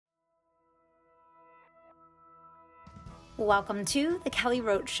Welcome to The Kelly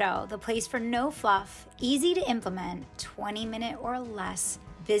Roach Show, the place for no fluff, easy to implement, 20-minute or less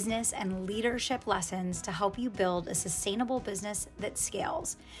business and leadership lessons to help you build a sustainable business that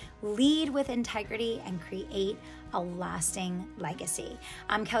scales, lead with integrity, and create a lasting legacy.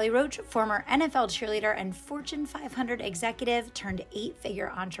 I'm Kelly Roach, former NFL cheerleader and Fortune 500 executive turned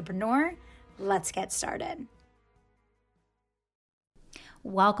 8-figure entrepreneur. Let's get started.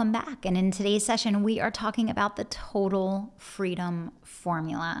 Welcome back. And in today's session, we are talking about the total freedom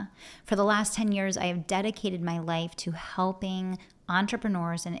formula. For the last 10 years, I have dedicated my life to helping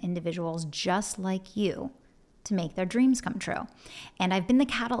entrepreneurs and individuals just like you to make their dreams come true. And I've been the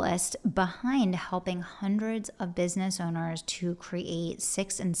catalyst behind helping hundreds of business owners to create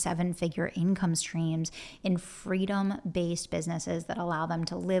 6- and 7-figure income streams in freedom-based businesses that allow them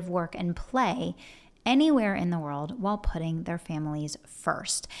to live, work, and play anywhere in the world while putting their families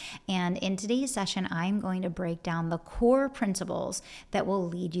first. And in today's session, I'm going to break down the core principles that will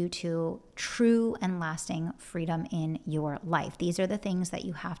lead you to true and lasting freedom in your life. These are the things that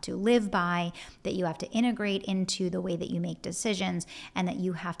you have to live by, that you have to integrate into the way that you make decisions, and that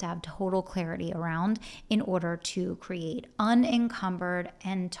you have to have total clarity around in order to create unencumbered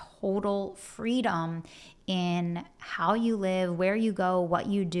and total freedom in how you live, where you go, what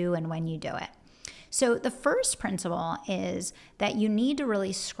you do, and when you do it. So the first principle is that you need to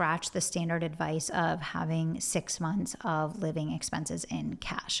really scratch the standard advice of having 6 months of living expenses in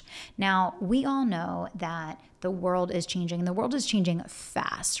cash. Now, we all know that the world is changing. The world is changing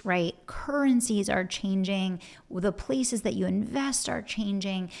fast, right? Currencies are changing. The places that you invest are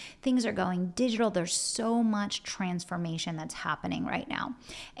changing. Things are going digital. There's so much transformation that's happening right now.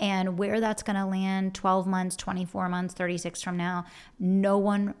 And where that's going to land 12 months, 24 months, 36 from now, no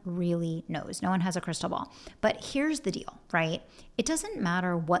one really knows. No one has a crystal ball. But here's the deal, right? It doesn't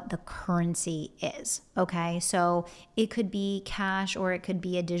matter what the currency is, okay? So it could be cash or it could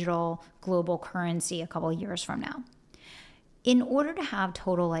be a digital global currency a couple of years from now. In order to have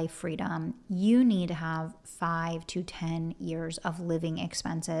total life freedom, you need to have 5 to 10 years of living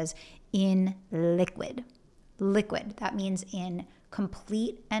expenses in liquid. Liquid, that means in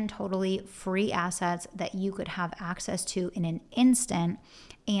complete and totally free assets that you could have access to in an instant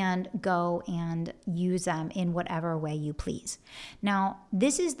and go and use them in whatever way you please. Now,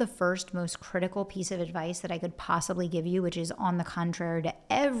 this is the first most critical piece of advice that I could possibly give you, which is on the contrary to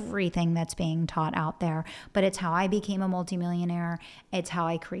everything that's being taught out there, but it's how I became a multimillionaire. It's how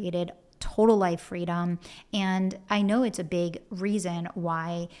I created total life freedom. And I know it's a big reason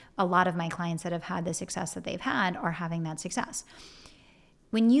why a lot of my clients that have had the success that they've had are having that success.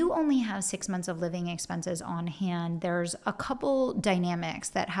 When you only have 6 months of living expenses on hand, there's a couple dynamics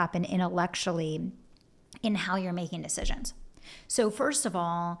that happen intellectually in how you're making decisions. So first of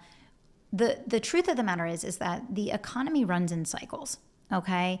all, the truth of the matter is that the economy runs in cycles.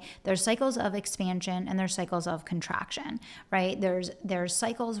 Okay, there's cycles of expansion and there's cycles of contraction, right? There's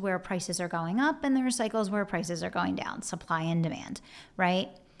cycles where prices are going up and there's cycles where prices are going down, supply and demand, right?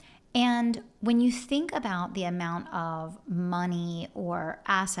 And when you think about the amount of money or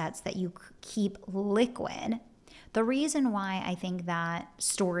assets that you keep liquid, the reason why I think that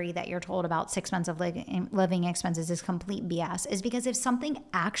story that you're told about 6 months of living expenses is complete BS is because if something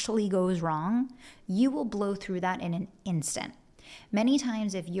actually goes wrong, you will blow through that in an instant. Many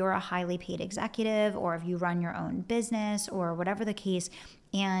times, if you're a highly paid executive or if you run your own business or whatever the case,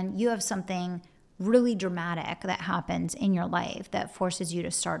 and you have something really dramatic that happens in your life that forces you to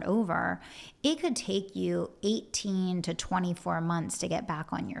start over, it could take you 18 to 24 months to get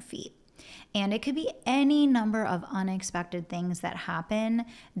back on your feet. And it could be any number of unexpected things that happen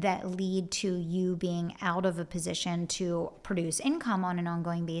that lead to you being out of a position to produce income on an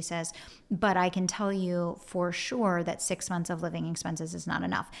ongoing basis. But I can tell you for sure that 6 months of living expenses is not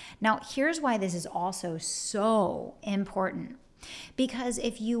enough. Now, here's why this is also so important. Because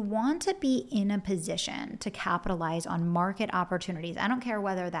if you want to be in a position to capitalize on market opportunities, I don't care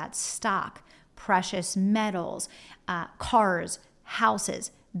whether that's stock, precious metals, cars, houses,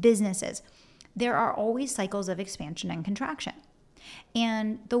 businesses, there are always cycles of expansion and contraction.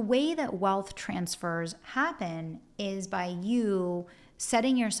 And the way that wealth transfers happen is by you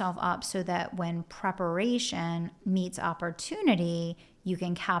setting yourself up so that when preparation meets opportunity, you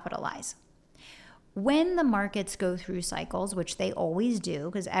can capitalize. When the markets go through cycles, which they always do,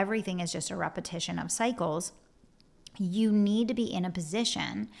 because everything is just a repetition of cycles, you need to be in a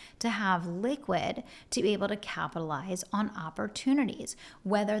position to have liquid to be able to capitalize on opportunities.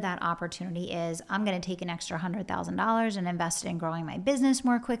 Whether that opportunity is, I'm going to take an extra $100,000 and invest it in growing my business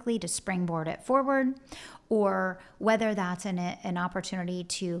more quickly to springboard it forward, or whether that's an opportunity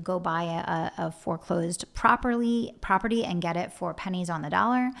to go buy a foreclosed property and get it for pennies on the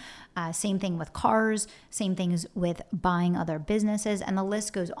dollar. Same thing with cars, same things with buying other businesses, and the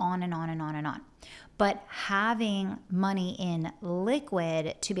list goes on and on and on and on. But having money in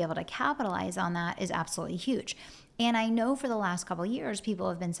liquid to be able to capitalize on that is absolutely huge. And I know for the last couple of years, people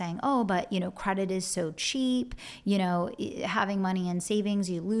have been saying, oh, but credit is so cheap, having money in savings,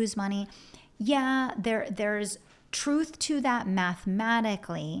 you lose money. Yeah, there's truth to that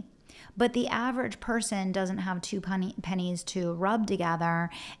mathematically, but the average person doesn't have two pennies to rub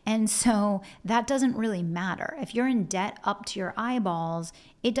together. And so that doesn't really matter. If you're in debt up to your eyeballs,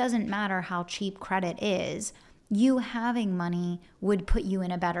 it doesn't matter how cheap credit is. You having money would put you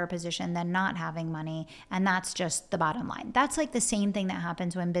in a better position than not having money. And that's just the bottom line. That's like the same thing that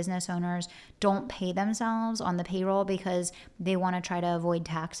happens when business owners don't pay themselves on the payroll because they want to try to avoid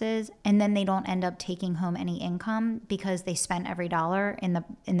taxes. And then they don't end up taking home any income because they spent every dollar in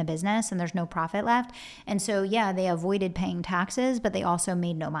the business and there's no profit left. And so, yeah, they avoided paying taxes, but they also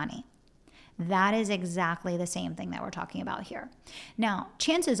made no money. That is exactly the same thing that we're talking about here. Now,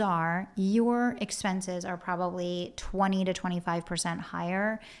 chances are your expenses are probably 20 to 25%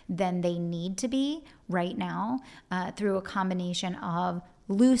 higher than they need to be right now through a combination of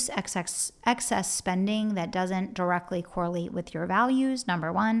loose excess spending that doesn't directly correlate with your values,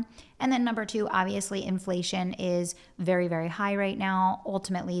 number one. And then number two, obviously inflation is very, very high right now.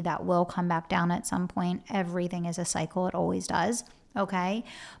 Ultimately, that will come back down at some point. Everything is a cycle. It always does. Okay.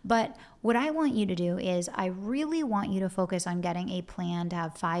 But what I want you to do is I really want you to focus on getting a plan to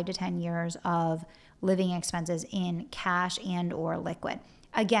have 5 to 10 years of living expenses in cash and or liquid.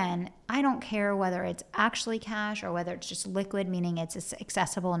 Again, I don't care whether it's actually cash or whether it's just liquid, meaning it's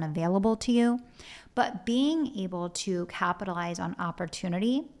accessible and available to you. But being able to capitalize on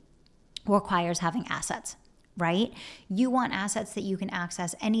opportunity requires having assets, right? You want assets that you can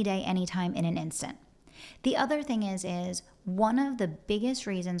access any day, anytime, in an instant. The other thing is one of the biggest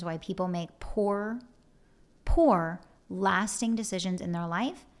reasons why people make poor, lasting decisions in their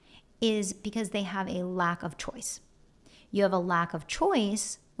life is because they have a lack of choice. You have a lack of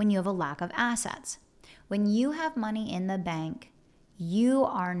choice when you have a lack of assets. When you have money in the bank, you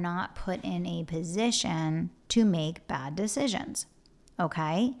are not put in a position to make bad decisions,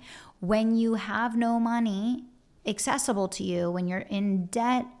 okay? When you have no money accessible to you, when you're in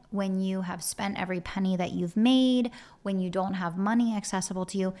debt, when you have spent every penny that you've made, when you don't have money accessible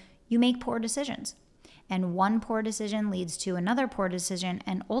to you, you make poor decisions. And one poor decision leads to another poor decision,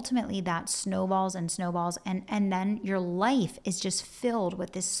 and ultimately that snowballs and snowballs, and then your life is just filled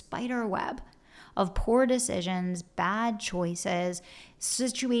with this spider web of poor decisions, bad choices,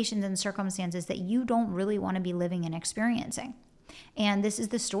 situations and circumstances that you don't really want to be living and experiencing. And this is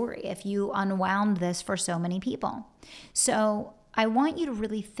the story if you unwound this for so many people. So I want you to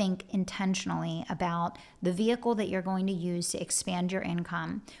really think intentionally about the vehicle that you're going to use to expand your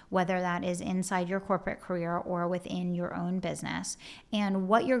income, whether that is inside your corporate career or within your own business, and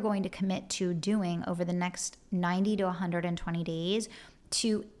what you're going to commit to doing over the next 90 to 120 days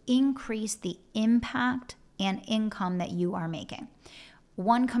to increase the impact and income that you are making.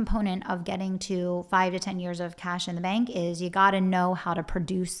 One component of getting to 5 to 10 years of cash in the bank is you got to know how to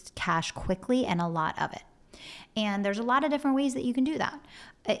produce cash quickly and a lot of it. And there's a lot of different ways that you can do that.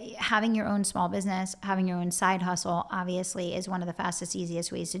 Having your own small business, having your own side hustle, obviously is one of the fastest,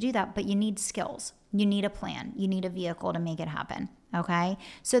 easiest ways to do that. But you need skills. You need a plan. You need a vehicle to make it happen. Okay?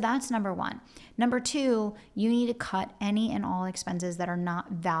 So that's number one. Number two, you need to cut any and all expenses that are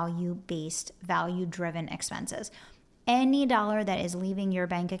not value-based, value-driven expenses. Any dollar that is leaving your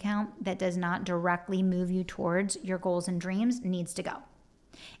bank account that does not directly move you towards your goals and dreams needs to go.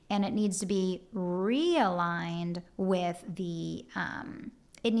 And it needs to be realigned with the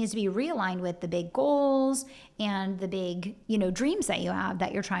big goals and the big, dreams that you have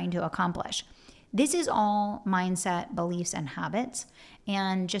that you're trying to accomplish. This is all mindset, beliefs, and habits.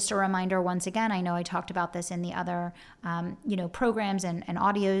 And just a reminder, once again, I know I talked about this in the other, programs and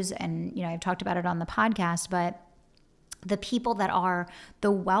audios, and, I've talked about it on the podcast, but the people that are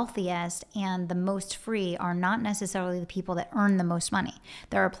the wealthiest and the most free are not necessarily the people that earn the most money.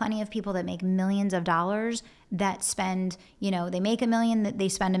 There are plenty of people that make millions of dollars that spend, they make $1 million, they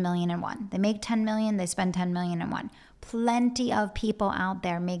spend $1 million and one. They make 10 million, they spend 10 million and one. Plenty of people out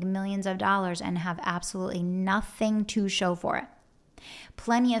there make millions of dollars and have absolutely nothing to show for it.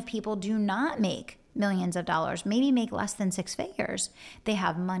 Plenty of people do not make millions of dollars, maybe make less than six figures. They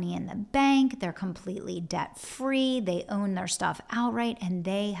have money in the bank. They're completely debt free. They own their stuff outright, and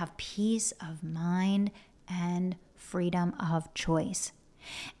they have peace of mind and freedom of choice.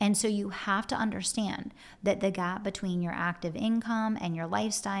 And so you have to understand that the gap between your active income and your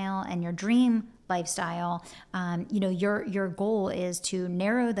lifestyle and your dream lifestyle, your goal is to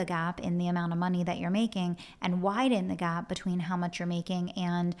narrow the gap in the amount of money that you're making and widen the gap between how much you're making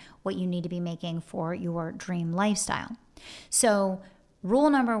and what you need to be making for your dream lifestyle. So rule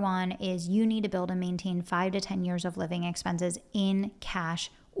number one is you need to build and maintain 5 to 10 years of living expenses in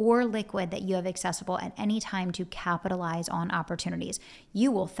cash or liquid that you have accessible at any time to capitalize on opportunities.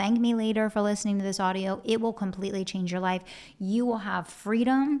 You will thank me later for listening to this audio. It will completely change your life. You will have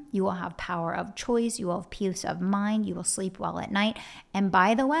freedom. You will have power of choice. You will have peace of mind. You will sleep well at night. And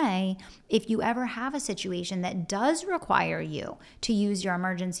by the way, if you ever have a situation that does require you to use your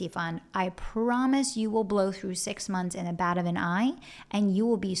emergency fund, I promise you will blow through 6 months in a bat of an eye, and you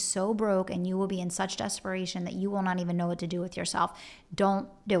will be so broke and you will be in such desperation that you will not even know what to do with yourself. Don't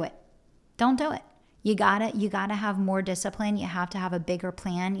do it. Don't do it. You gotta have more discipline. You have to have a bigger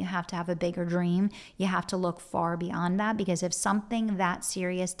plan. You have to have a bigger dream. You have to look far beyond that, because if something that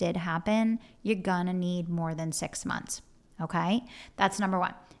serious did happen, you're gonna need more than 6 months. Okay? That's number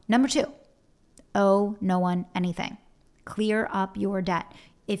one. Number two, owe no one anything. Clear up your debt.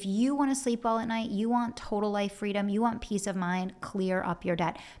 If you want to sleep well at night, you want total life freedom, you want peace of mind, clear up your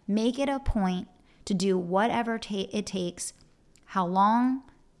debt. Make it a point to do whatever it takes, how long,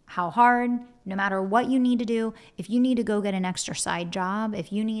 how hard, no matter what you need to do. If you need to go get an extra side job,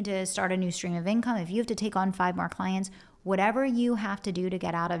 if you need to start a new stream of income, if you have to take on 5 more clients, whatever you have to do to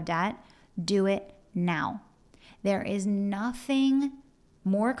get out of debt, do it now. There is nothing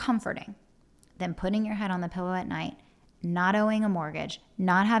more comforting than putting your head on the pillow at night, not owing a mortgage,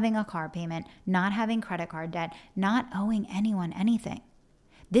 not having a car payment, not having credit card debt, not owing anyone anything.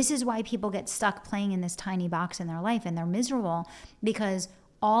 This is why people get stuck playing in this tiny box in their life, and they're miserable because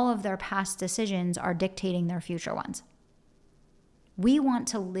all of their past decisions are dictating their future ones. We want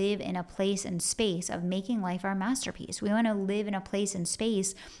to live in a place and space of making life our masterpiece. We want to live in a place and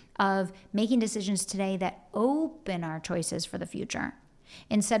space of making decisions today that open our choices for the future,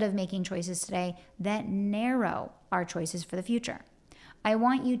 instead of making choices today that narrow our choices for the future. I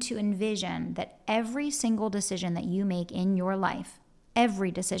want you to envision that every single decision that you make in your life,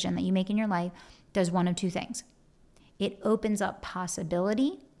 does one of two things. It opens up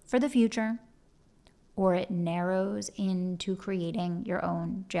possibility for the future, or it narrows into creating your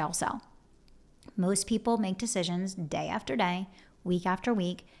own jail cell. Most people make decisions day after day, week after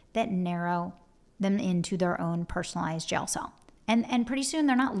week, that narrow them into their own personalized jail cell. And pretty soon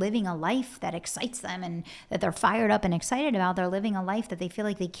they're not living a life that excites them and that they're fired up and excited about. They're living a life that they feel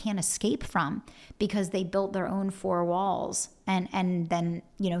like they can't escape from because they built their own 4 walls and then,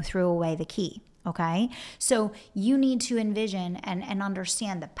 threw away the key. Okay? So you need to envision and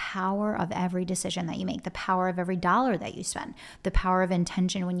understand the power of every decision that you make, the power of every dollar that you spend, the power of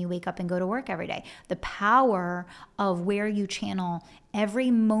intention when you wake up and go to work every day, the power of where you channel every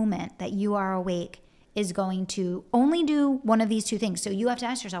moment that you are awake is going to only do one of these two things. So you have to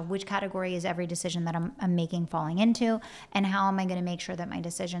ask yourself, which category is every decision that I'm making falling into, and how am I going to make sure that my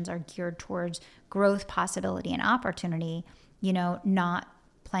decisions are geared towards growth, possibility, and opportunity, not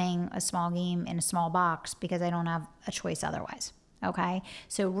playing a small game in a small box because I don't have a choice otherwise. Okay?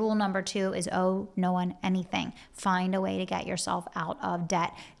 So rule number 2 is owe no one anything. Find a way to get yourself out of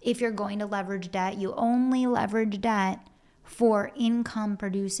debt. If you're going to leverage debt, you only leverage debt for income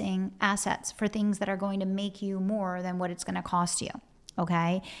producing assets, for things that are going to make you more than what it's going to cost you.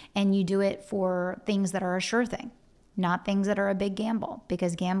 Okay? And you do it for things that are a sure thing, not things that are a big gamble,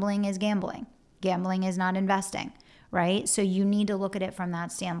 because gambling is gambling. Gambling is not investing, right? So you need to look at it from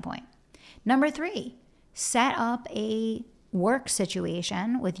that standpoint. Number 3, set up a work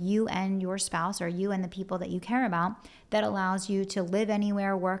situation with you and your spouse, or you and the people that you care about, that allows you to live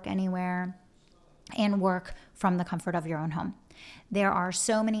anywhere, work anywhere, and work from the comfort of your own home. There are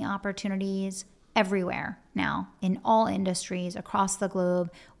so many opportunities everywhere now in all industries across the globe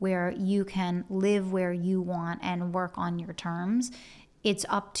where you can live where you want and work on your terms. It's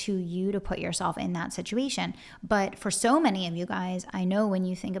up to you to put yourself in that situation. But for so many of you guys, I know when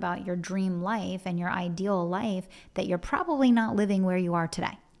you think about your dream life and your ideal life, that you're probably not living where you are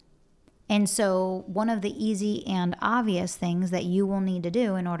today. And so one of the easy and obvious things that you will need to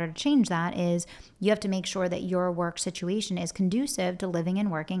do in order to change that is you have to make sure that your work situation is conducive to living and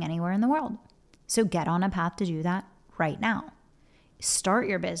working anywhere in the world. So get on a path to do that right now. Start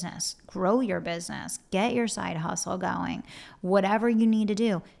your business, grow your business, get your side hustle going, whatever you need to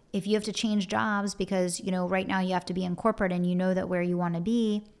do. if you have to change jobs because, right now you have to be in corporate and you know that where you want to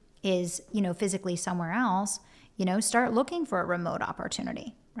be is, physically somewhere else, start looking for a remote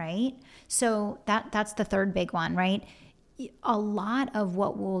opportunity, right? So that's the third big one, right? A lot of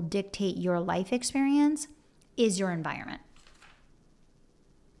what will dictate your life experience is your environment.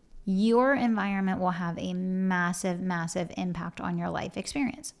 Your environment will have a massive, massive impact on your life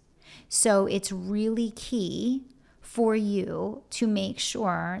experience. So it's really key for you to make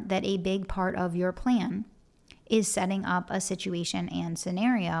sure that a big part of your plan is setting up a situation and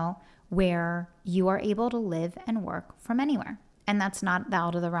scenario where you are able to live and work from anywhere. And that's not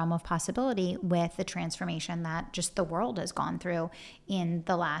out of the realm of possibility with the transformation that just the world has gone through in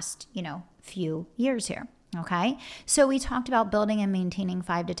the last, few years here. Okay. So we talked about building and maintaining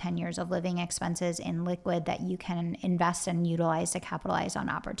 5 to 10 years of living expenses in liquid that you can invest and utilize to capitalize on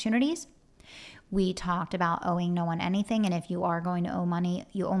opportunities. We talked about owing no one anything. And if you are going to owe money,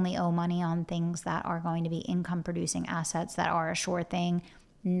 you only owe money on things that are going to be income producing assets that are a sure thing,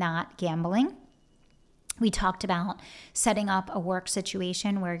 not gambling. We talked about setting up a work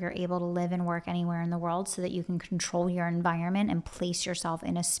situation where you're able to live and work anywhere in the world so that you can control your environment and place yourself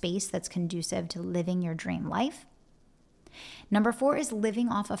in a space that's conducive to living your dream life. Number 4 is living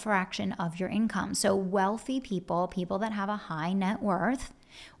off a fraction of your income. So wealthy people that have a high net worth.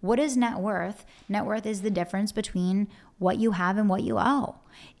 What is net worth? Net worth is the difference between what you have and what you owe.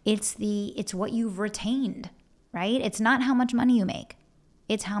 It's what you've retained, right? It's not how much money you make.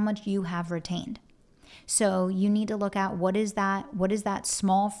 It's how much you have retained. So you need to look at what is that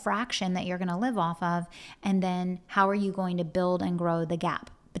small fraction that you're going to live off of, and then how are you going to build and grow the gap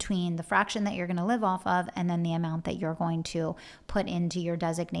between the fraction that you're going to live off of and then the amount that you're going to put into your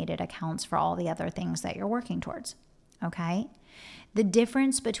designated accounts for all the other things that you're working towards. Okay? The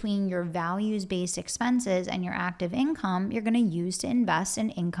difference between your values-based expenses and your active income, you're going to use to invest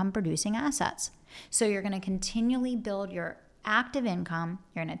in income-producing assets. So you're going to continually build your active income.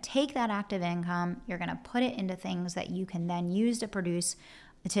 You're going to take that active income, you're going to put it into things that you can then use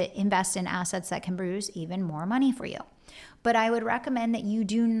to invest in assets that can produce even more money for you. But I would recommend that you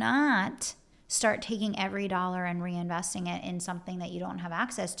do not start taking every dollar and reinvesting it in something that you don't have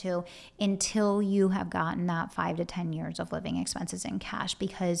access to until you have gotten that 5 to 10 years of living expenses in cash,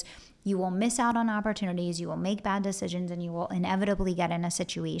 because you will miss out on opportunities, you will make bad decisions, and you will inevitably get in a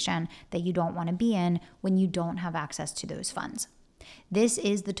situation that you don't want to be in when you don't have access to those funds. This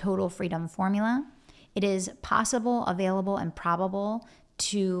is the total freedom formula. It is possible, available, and probable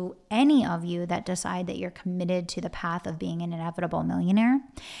to any of you that decide that you're committed to the path of being an inevitable millionaire.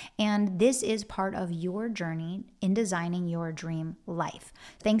 And this is part of your journey in designing your dream life.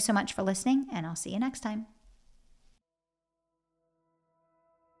 Thanks so much for listening, and I'll see you next time.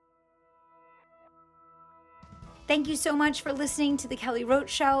 Thank you so much for listening to The Kelly Roach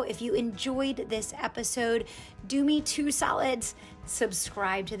Show. If you enjoyed this episode, do me 2 solids.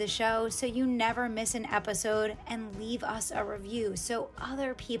 Subscribe to the show so you never miss an episode, and leave us a review so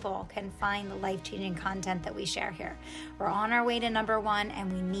other people can find the life-changing content that we share here. We're on our way to number 1,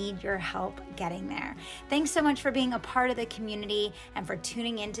 and we need your help getting there. Thanks so much for being a part of the community and for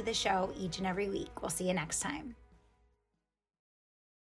tuning into the show each and every week. We'll see you next time.